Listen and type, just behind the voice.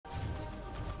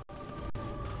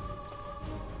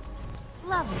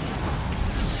Lovely.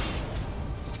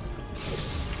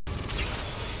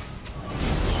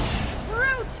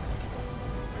 Fruit!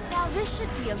 Now this should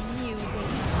be amusing.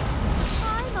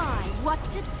 My, what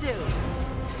to do?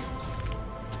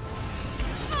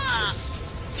 Ah!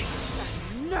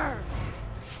 The nerve!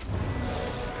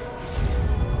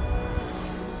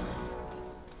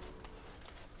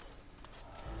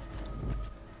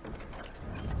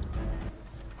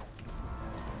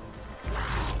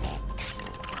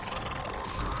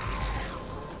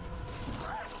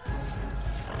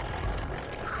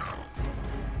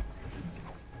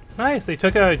 Nice, they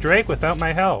took out a Drake without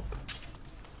my help.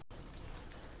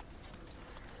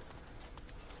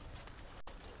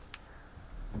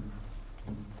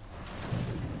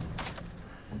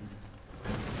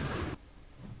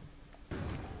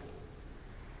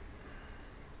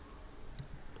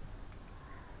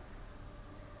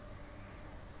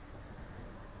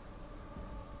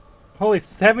 Holy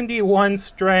 71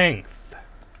 strength.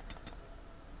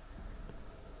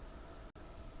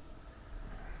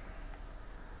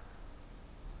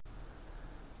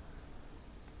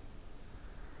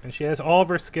 And she has all of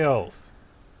her skills.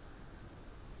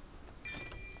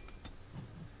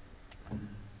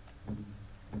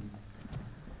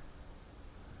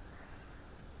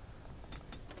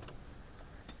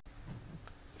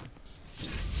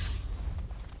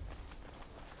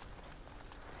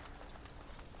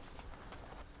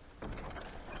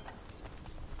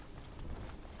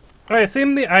 I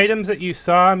assume the items that you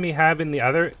saw me have in the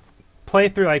other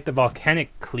playthrough, like the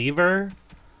volcanic cleaver.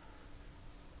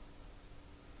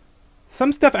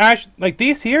 Some stuff actually, like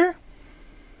these here,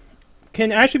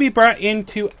 can actually be brought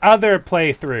into other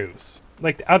playthroughs,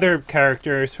 like other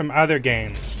characters from other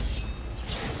games.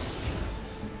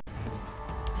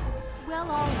 Well,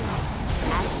 all right,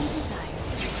 as you desire.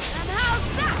 And how's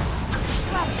that?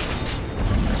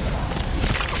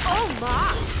 Oh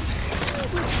my!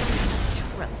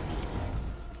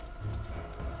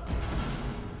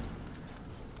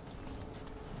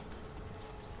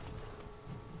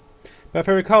 But if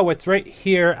I recall, what's right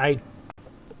here,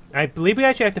 I believe we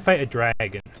actually have to fight a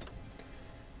dragon.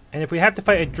 And if we have to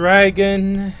fight a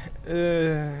dragon,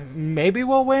 maybe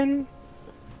we'll win?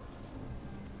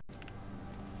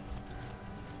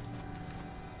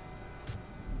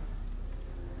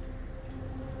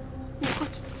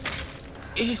 What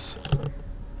is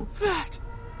that?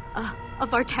 A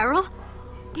Varteril?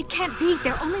 It can't be,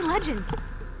 they're only legends.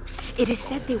 It is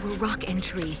said they were rock and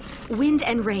tree, wind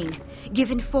and rain,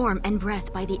 given form and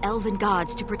breath by the elven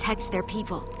gods to protect their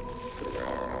people.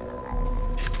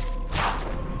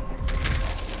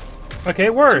 Okay,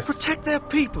 worse. To protect their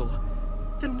people?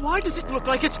 Then why does it look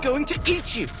like it's going to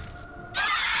eat you?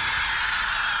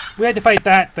 We had to fight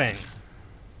that thing.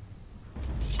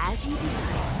 As you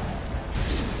desire.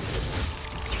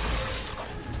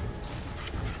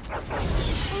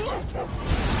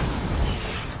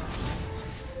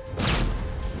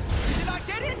 Did I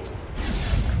get it?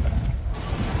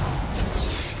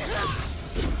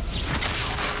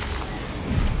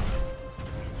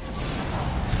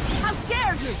 How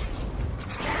dare you!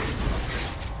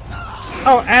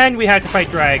 Oh, and we had to fight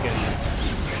dragons.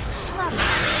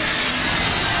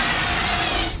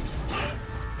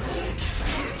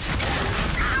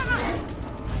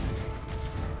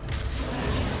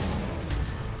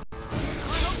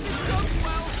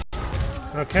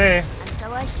 Okay. And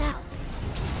so I shall.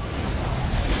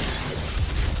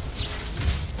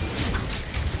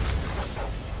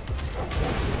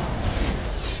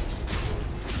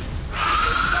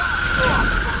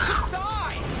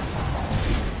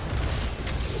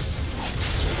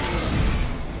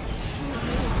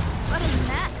 What a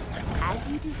mess, as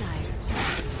you desire.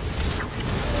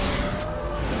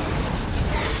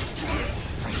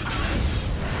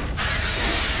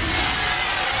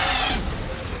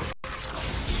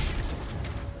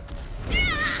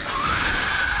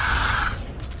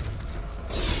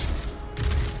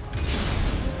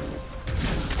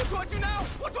 What do I do now?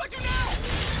 What do I do now?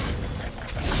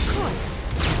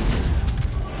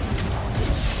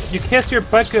 You kiss your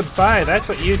butt goodbye, that's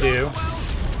what you do.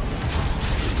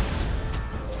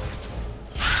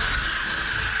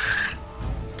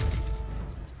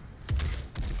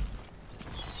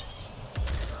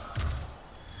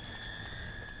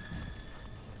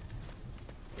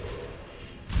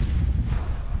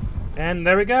 And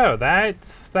there we go,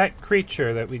 that's that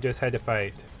creature that we just had to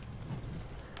fight.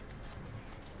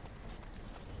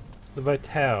 The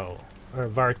Vartel, or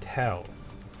Vartel.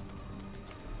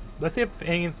 Let's see if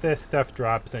any of this stuff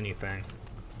drops anything.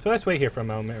 So let's wait here for a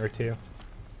moment or two.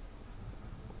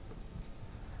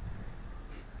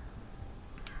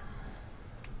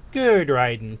 Good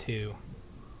riding too.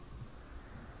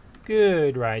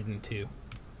 good Raiden 2.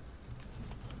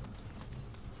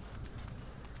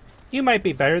 You might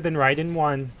be better than Raiden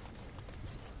 1.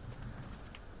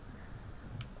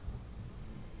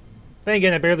 Then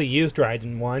again, I barely used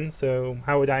Raiden 1, so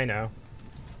how would I know?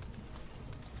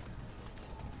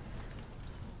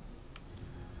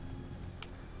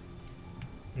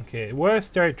 Okay, it would have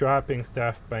started dropping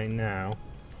stuff by now.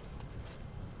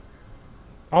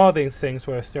 All these things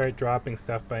would have started dropping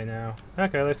stuff by now.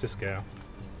 Okay, let's just go.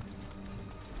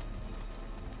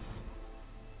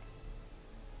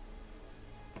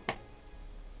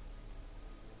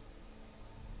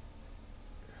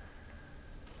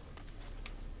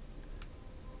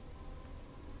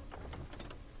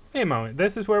 Wait a moment,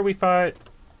 this is where we fought...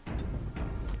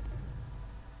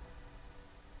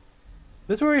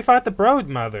 This is where we fought the Brood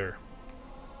Mother.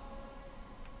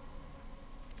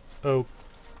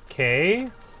 Okay.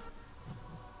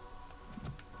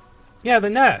 Yeah, the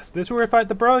nest. This is where we fought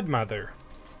the Brood Mother.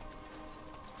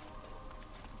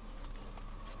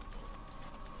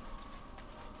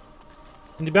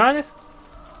 And to be honest,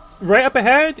 right up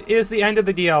ahead is the end of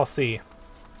the DLC.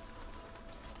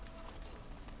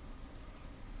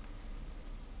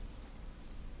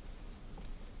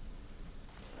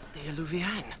 The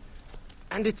Eluvian.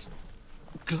 And it's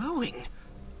glowing.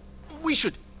 We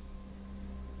should...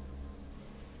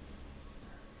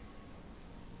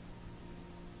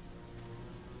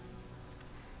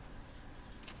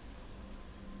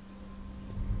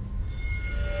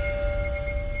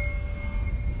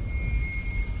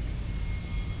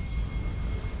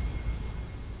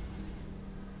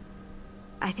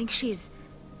 I think she's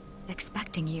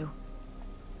expecting you.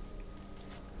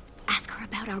 Ask her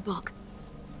about our book.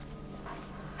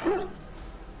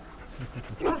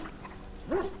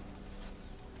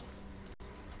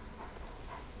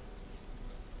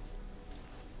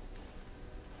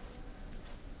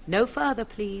 No further,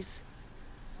 please.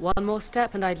 One more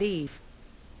step and I leave.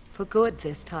 For good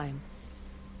this time.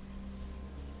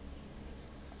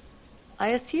 I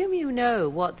assume you know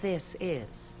what this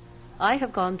is. I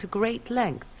have gone to great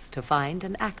lengths to find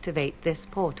and activate this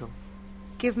portal.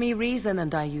 Give me reason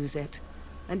and I use it,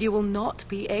 and you will not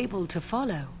be able to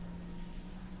follow.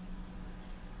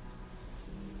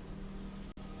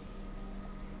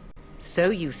 So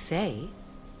you say.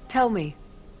 Tell me,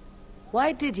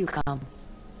 why did you come?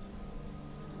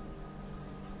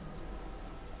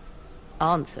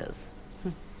 Answers.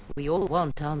 We all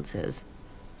want answers.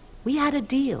 We had a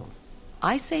deal.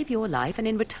 I save your life, and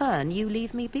in return, you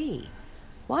leave me be.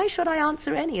 Why should I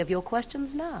answer any of your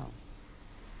questions now?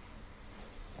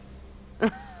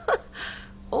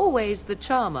 Always the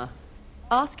charmer.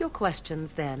 Ask your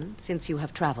questions then, since you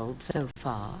have traveled so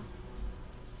far.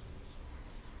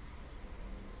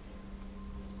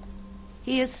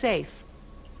 He is safe,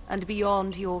 and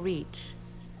beyond your reach.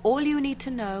 All you need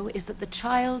to know is that the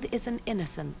child is an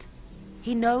innocent.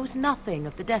 He knows nothing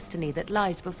of the destiny that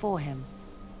lies before him.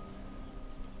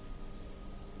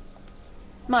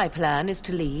 My plan is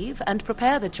to leave and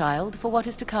prepare the child for what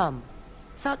is to come.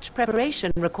 Such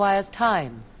preparation requires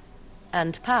time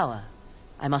and power.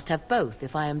 I must have both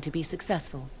if I am to be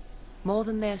successful. More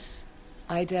than this,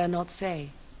 I dare not say,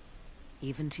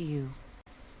 even to you.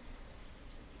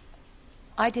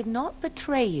 I did not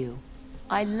betray you.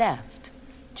 I left,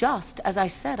 just as I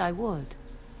said I would.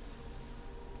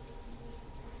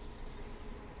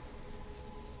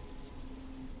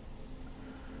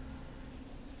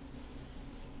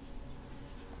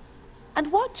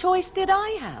 And what choice did I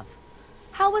have?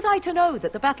 How was I to know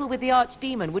that the battle with the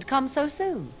Archdemon would come so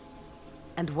soon?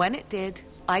 And when it did,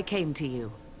 I came to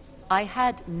you. I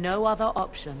had no other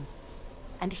option.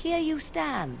 And here you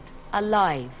stand,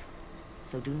 alive.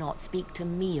 So do not speak to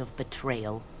me of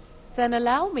betrayal. Then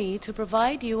allow me to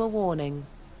provide you a warning.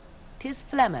 'Tis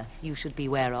Flemeth you should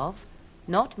beware of,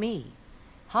 not me.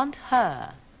 Hunt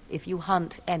her if you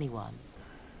hunt anyone.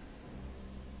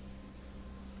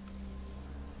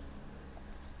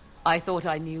 I thought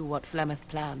I knew what Flemeth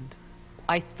planned.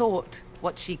 I thought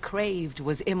what she craved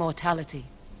was immortality,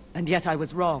 and yet I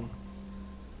was wrong.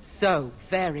 So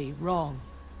very wrong.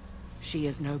 She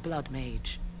is no blood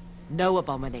mage, no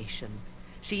abomination.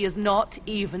 She is not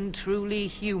even truly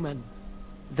human.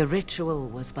 The ritual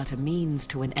was but a means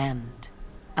to an end,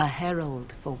 a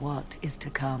herald for what is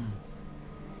to come.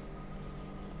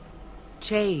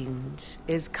 Change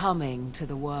is coming to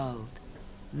the world.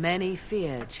 Many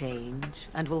fear change,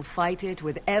 and will fight it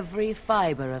with every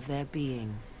fiber of their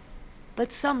being.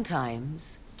 But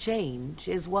sometimes, change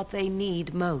is what they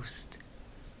need most.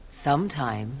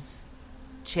 Sometimes,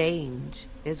 change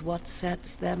is what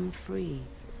sets them free.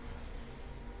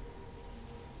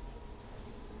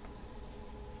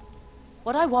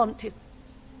 What I want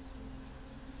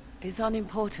is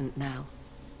unimportant now.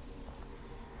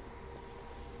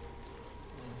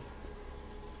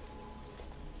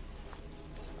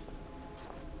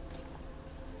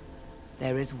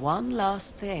 There is one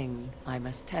last thing I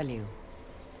must tell you,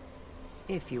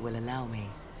 if you will allow me.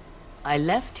 I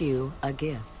left you a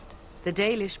gift. The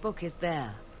Dalish book is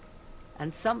there,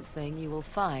 and something you will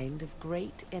find of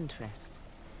great interest.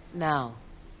 Now,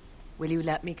 will you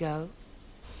let me go?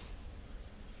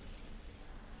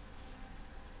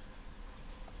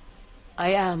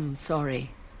 I am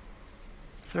sorry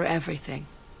for everything.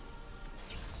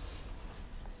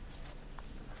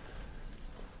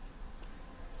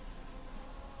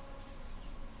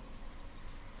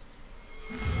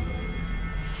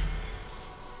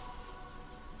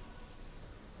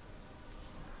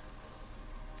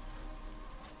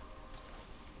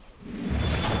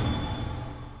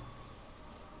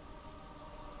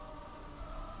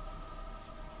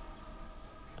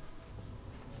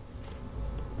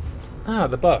 Ah,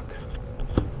 the book.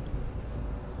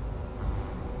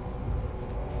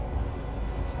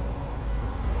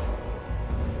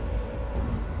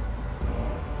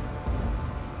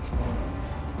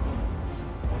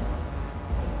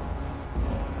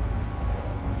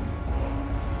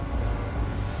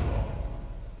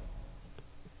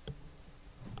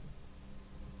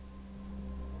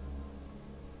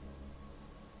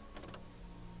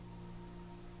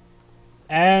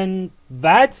 And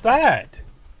that's that.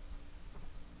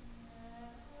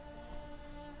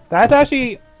 That's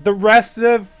actually the rest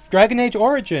of Dragon Age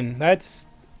Origin. That's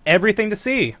everything to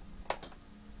see.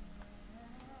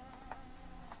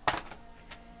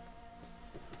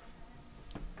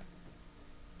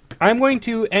 I'm going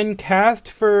to end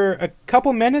cast for a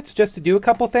couple minutes just to do a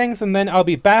couple things, and then I'll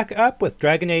be back up with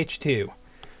Dragon Age 2.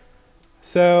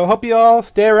 So hope you all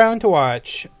stay around to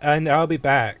watch, and I'll be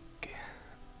back.